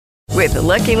With the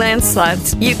Lucky Land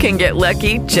Slots, you can get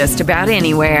lucky just about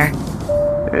anywhere.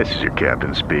 This is your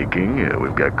captain speaking.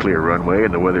 We've got clear runway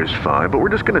and the weather's fine, but we're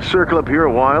just going to circle up here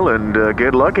a while and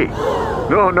get lucky.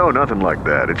 No, nothing like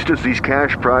that. It's just these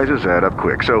cash prizes add up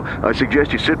quick. So I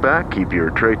suggest you sit back, keep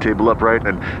your tray table upright,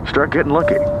 and start getting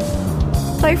lucky.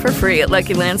 Play for free at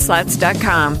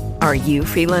LuckyLandSlots.com. Are you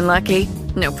feeling lucky?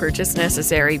 No purchase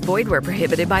necessary. Void where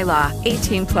prohibited by law.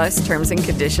 18 plus terms and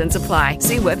conditions apply.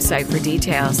 See website for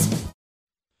details.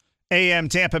 AM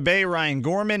Tampa Bay, Ryan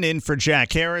Gorman in for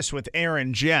Jack Harris with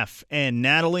Aaron, Jeff, and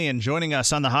Natalie. And joining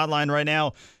us on the hotline right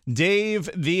now, Dave,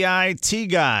 the IT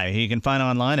guy. He can find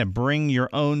online at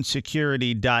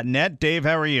bringyourown.security.net. Dave,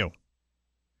 how are you?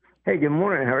 Hey, good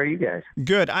morning. How are you guys?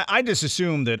 Good. I just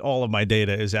assume that all of my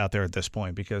data is out there at this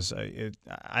point because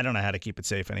I don't know how to keep it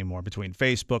safe anymore between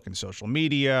Facebook and social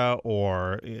media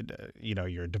or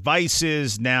your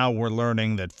devices. Now we're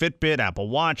learning that Fitbit, Apple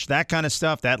Watch, that kind of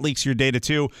stuff, that leaks your data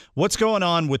too. What's going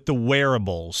on with the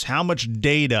wearables? How much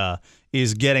data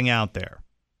is getting out there?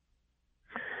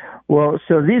 Well,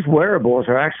 so these wearables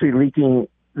are actually leaking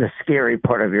the scary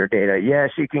part of your data.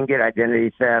 Yes, you can get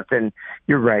identity theft, and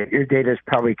you're right. Your data is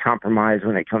probably compromised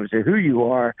when it comes to who you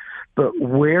are, but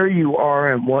where you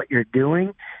are and what you're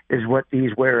doing is what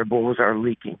these wearables are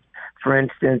leaking. For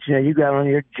instance, you got on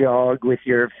your jog with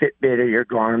your Fitbit or your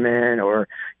Garmin or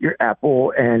your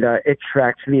Apple, and it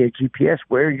tracks via GPS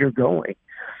where you're going.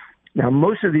 Now,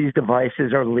 most of these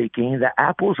devices are leaking. The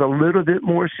Apple's a little bit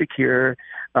more secure,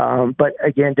 but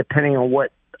again, depending on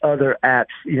what other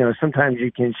apps, sometimes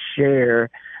you can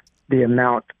share the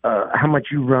amount, how much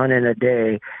you run in a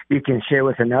day. You can share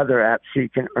with another app so you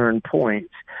can earn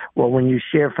points. Well, when you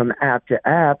share from app to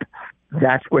app,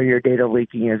 that's where your data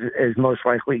leaking is most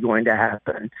likely going to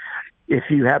happen. If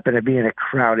you happen to be in a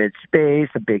crowded space,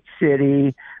 a big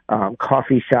city,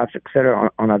 coffee shops, et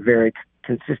cetera, on a very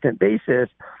consistent basis,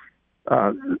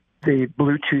 the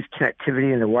Bluetooth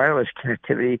connectivity and the wireless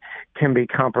connectivity can be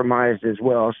compromised as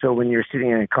well. So when you're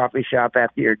sitting in a coffee shop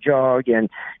after your jog and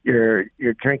you're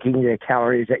drinking the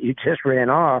calories that you just ran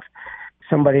off,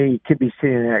 somebody could be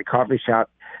sitting in that coffee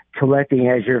shop collecting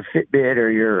as your Fitbit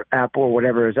or your Apple or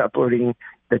whatever is uploading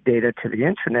the data to the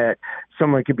internet.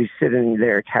 Someone could be sitting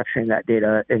there capturing that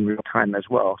data in real time as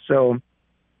well. So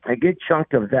a good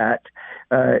chunk of that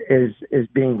is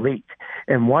being leaked.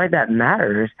 And why that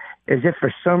matters is if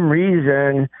for some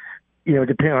reason,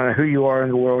 depending on who you are in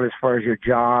the world as far as your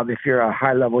job, if you're a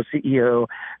high-level CEO,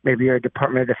 maybe you're a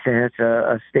Department of Defense,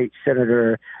 a state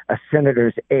senator, a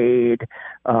senator's aide,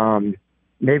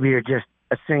 maybe you're just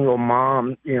a single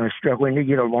mom, struggling to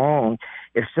get along.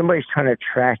 If somebody's trying to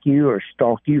track you or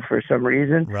stalk you for some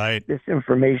reason, right, this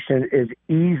information is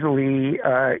easily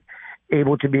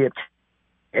able to be obtained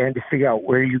and to figure out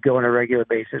where you go on a regular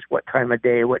basis, what time of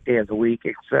day, what day of the week,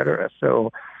 et cetera.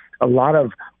 So a lot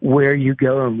of where you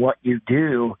go and what you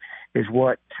do is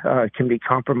what can be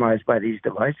compromised by these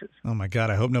devices. Oh, my God.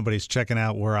 I hope nobody's checking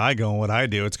out where I go and what I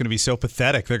do. It's going to be so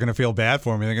pathetic. They're going to feel bad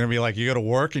for me. They're going to be like, you go to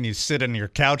work and you sit on your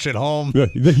couch at home.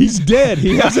 He's dead.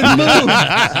 He hasn't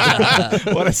moved.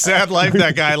 What a sad life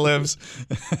that guy lives.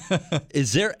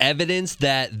 Is there evidence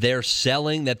that they're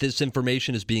selling, that this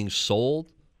information is being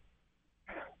sold?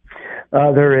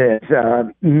 There is.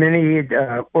 Many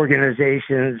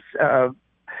organizations,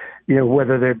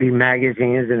 whether there be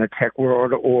magazines in the tech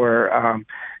world or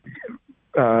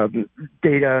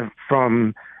data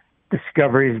from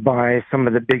discoveries by some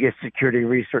of the biggest security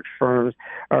research firms,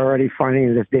 are already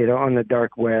finding this data on the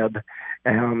dark web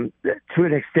to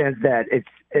an extent that it's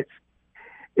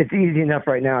easy enough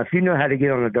right now. If you know how to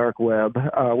get on the dark web,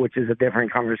 which is a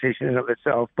different conversation in of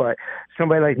itself, but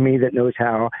somebody like me that knows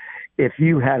how, if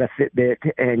you had a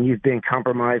Fitbit and you've been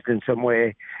compromised in some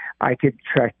way, I could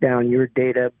track down your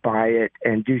data, buy it,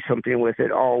 and do something with it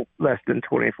all less than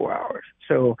 24 hours.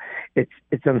 So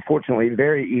it's unfortunately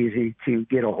very easy to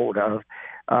get a hold of.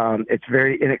 It's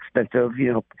very inexpensive.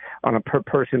 On a per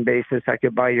person basis, I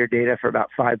could buy your data for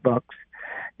about $5.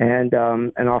 And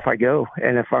off I go.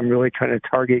 And if I'm really trying to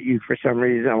target you for some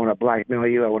reason, I want to blackmail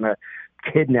you, I want to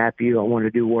kidnap you, I want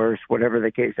to do worse, whatever the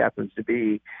case happens to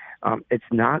be, it's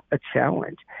not a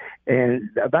challenge. And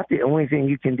about the only thing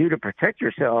you can do to protect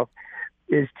yourself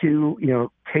is to,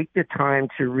 take the time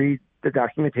to read the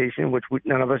documentation, which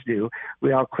none of us do.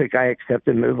 We all click I accept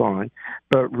and move on.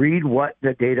 But read what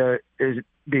the data is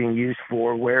being used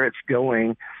for, where it's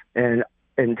going, and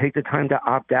take the time to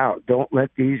opt out. Don't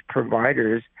let these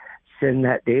providers send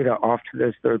that data off to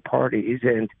those third parties,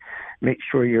 and make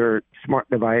sure your smart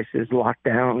device is locked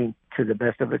down to the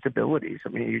best of its abilities. I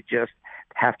mean, you just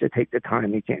have to take the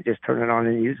time. You can't just turn it on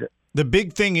and use it. The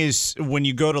big thing is when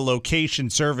you go to location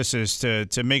services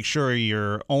to make sure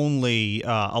you're only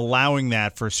allowing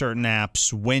that for certain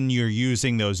apps when you're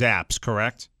using those apps,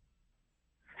 correct?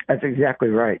 That's exactly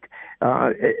right.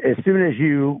 As soon as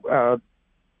you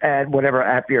add whatever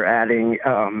app you're adding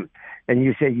and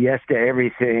you say yes to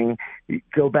everything, you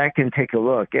go back and take a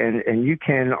look. And you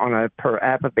can, on a per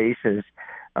app basis,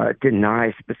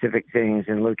 deny specific things.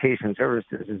 And location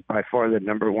services is by far the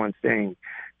number one thing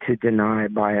to deny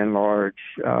by and large,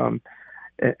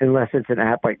 unless it's an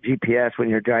app like GPS when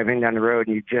you're driving down the road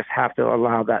and you just have to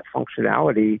allow that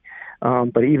functionality.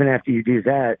 But even after you do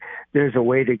that, there's a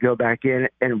way to go back in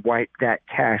and wipe that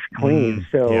cache clean.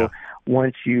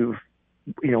 Once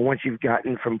you've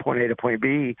gotten from point A to point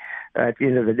B, at the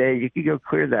end of the day, you can go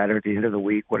clear that, or at the end of the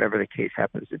week, whatever the case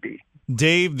happens to be.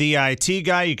 Dave, the IT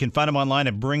guy, you can find him online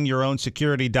at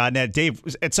bringyourown.security.net.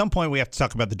 Dave, at some point we have to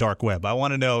talk about the dark web. I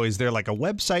want to know, is there like a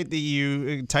website that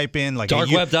you type in? Like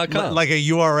darkweb.com. Like a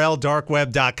URL,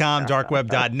 darkweb.com,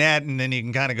 darkweb.net, and then you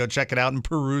can kind of go check it out and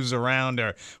peruse around.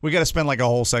 Or we got to spend like a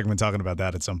whole segment talking about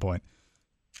that at some point.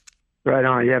 Right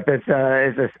on. Yep. It's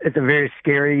a very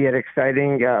scary yet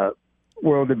exciting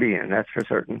world to be in, that's for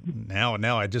certain.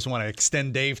 Now, I just want to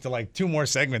extend Dave to like 2 more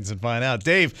segments and find out.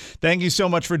 Dave, thank you so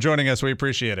much for joining us. We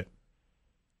appreciate it.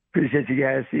 Appreciate you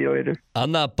guys. See you later.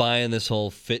 I'm not buying this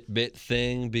whole Fitbit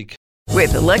thing because...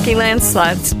 With the Lucky Land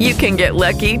Slots, you can get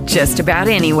lucky just about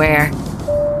anywhere.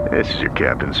 This is your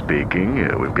captain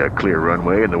speaking. We've got clear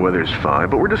runway and the weather's fine,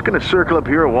 but we're just going to circle up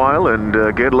here a while and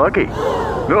get lucky.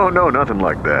 No, nothing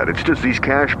like that. It's just these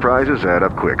cash prizes add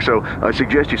up quick. So I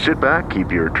suggest you sit back,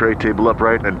 keep your tray table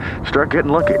upright, and start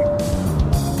getting lucky.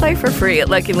 Play for free at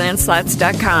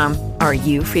LuckyLandSlots.com. Are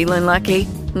you feeling lucky?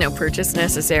 No purchase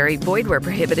necessary. Void where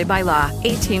prohibited by law.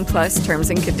 18+ terms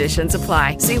and conditions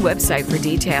apply. See website for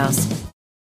details.